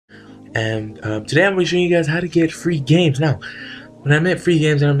and today I'm going to show you guys how to get free games. Now, when I meant free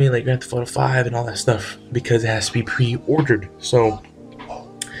games, I don't mean like Grand Theft Auto 5 and all that stuff, because it has to be pre-ordered. So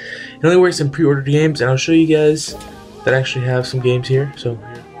it only works in pre-ordered games, and I'll show you guys that I actually have some games here. So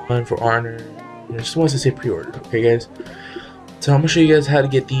here's one for Honor. It just wants to say pre-ordered, okay guys? So I'm going to show you guys how to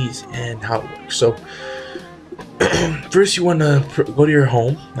get these and how it works. So first you want to go to your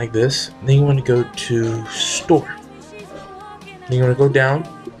home like this, then you want to go to store, then you want to go down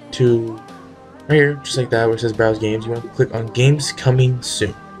to right here just like that where it says browse games. You want to click on games coming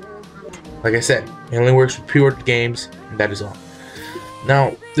soon. Like I said, it only works for pre-ordered games, and that is all.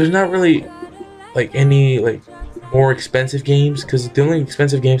 Now there's not really like any like more expensive games, because the only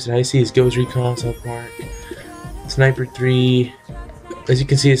expensive games that I see is Ghost Recon, South Park, Sniper 3. As you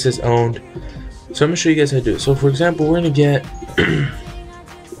can see, it says owned. So I'm gonna show you guys how to do it. So for example, we're gonna get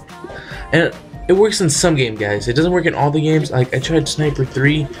and it works in some game, guys. It doesn't work in all the games. Like I tried Sniper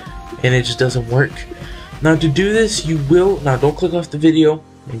 3 and it just doesn't work. Now to do this, you will don't click off the video.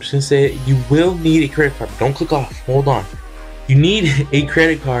 I'm just gonna say it, you will need a credit card. Don't click off, hold on. You need a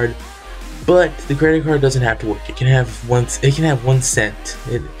credit card, but the credit card doesn't have to work. It can have 1 cent.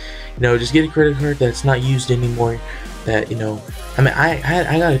 Just get a credit card that's not used anymore. That I mean,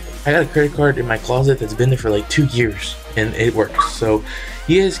 I got a credit card in my closet that's been there for like 2 years and it works. So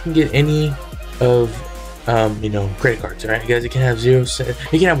you guys can get any of credit cards, alright guys? It can have 0 cent, it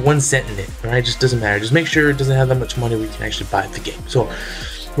can have 1 cent in it, alright? It just doesn't matter. Just make sure it doesn't have that much money where you can actually buy the game. So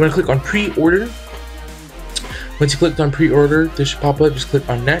you want to click on pre-order. Once you clicked on pre-order, this should pop up. Just click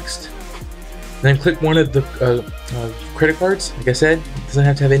on next, then click one of the credit cards. Like I said, it doesn't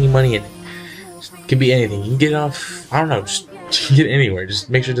have to have any money in it. It can be anything. You can get it off, I don't know, just get it anywhere. Just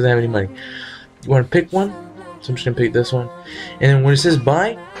make sure it doesn't have any money. You want to pick one, so I'm just gonna pick this one. And then when it says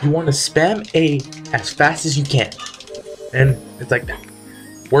buy, you want to spam A as fast as you can. And it's like that,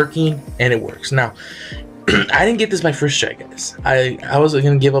 working, and it works. Now I didn't get this my first try, guys. I was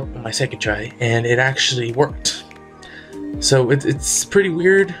gonna give up on my second try, and it actually worked. So it's pretty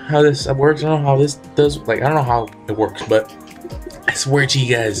weird how this works. I don't know how this does. Like, I don't know how it works, but I swear to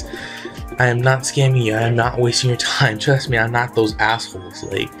you guys, I am not scamming you. I am not wasting your time. Trust me, I'm not those assholes.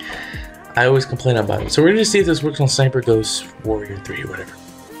 Like, I always complain about it. So we're gonna see if this works on Sniper Ghost Warrior 3 or whatever.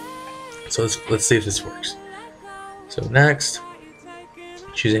 So let's see if this works. So next,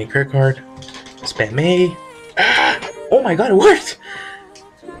 choose any credit card, spam A. Oh my god, it worked!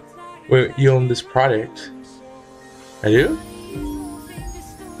 Wait, you own this product? I do?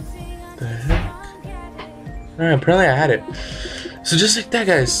 The heck? Alright, apparently I had it. So just like that,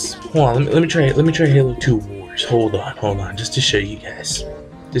 guys. Hold on, let me try Halo 2 Wars. Hold on, just to show you guys.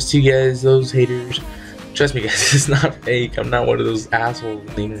 Just to you guys, those haters. Trust me, guys, it's not fake. I'm not one of those assholes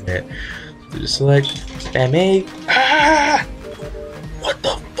on the internet. So just select spam A. What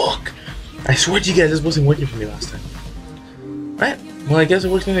the fuck? I swear to you guys, this wasn't working for me last time. Alright, well I guess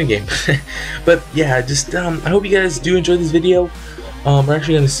it works in the game. But yeah, just I hope you guys do enjoy this video. We're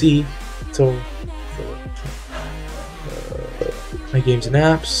actually gonna see my games and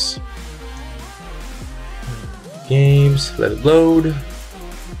apps. Games, let it load.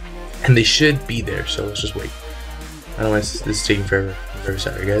 And they should be there, so let's just wait. Otherwise this is taking forever. I'm very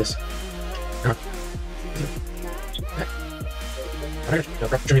sorry, guys. Alright,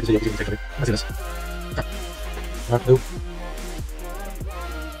 show me this video. Let's see this. Nope.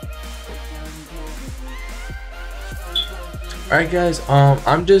 Alright guys,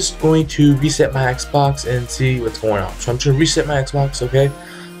 I'm just going to reset my Xbox and see what's going on. So I'm just going to reset my Xbox, okay?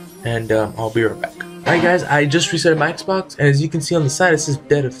 And I'll be right back. Alright guys, I just reset my Xbox, and as you can see on the side it says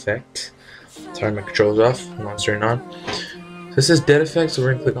Dead Effect. Sorry, my controller's off. I'm not turning on. So it says Dead Effect, so we're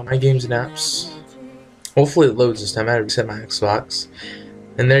going to click on My Games and Apps. Hopefully it loads this time. I had to reset my Xbox.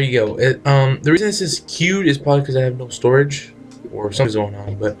 And there you go. The reason this is queued is probably because I have no storage or something's going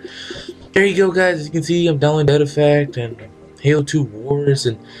on. But there you go, guys. As you can see, I'm downloading Dead Effect and Halo 2 Wars,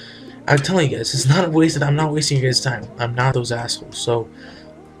 and I'm telling you guys, it's not wasted. I'm not wasting your guys' time. I'm not those assholes. So,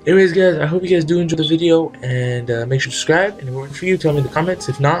 anyways, guys, I hope you guys do enjoy the video, and make sure to subscribe. And if it works for you, tell me in the comments.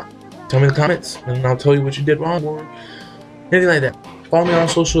 If not, tell me in the comments, and I'll tell you what you did wrong or anything like that. Follow me on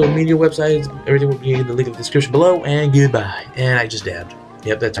social media websites. Everything will be in the link in the description below. And goodbye. And I just dabbed.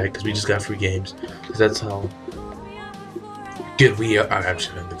 Yep, that's right, because we just got free games. Because that's how good we are. I'm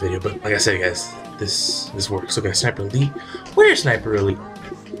just in the video, but like I said, guys, this works. Okay, Sniper Elite. Where's Sniper Elite?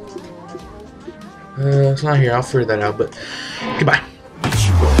 It's not here. I'll figure that out. But goodbye.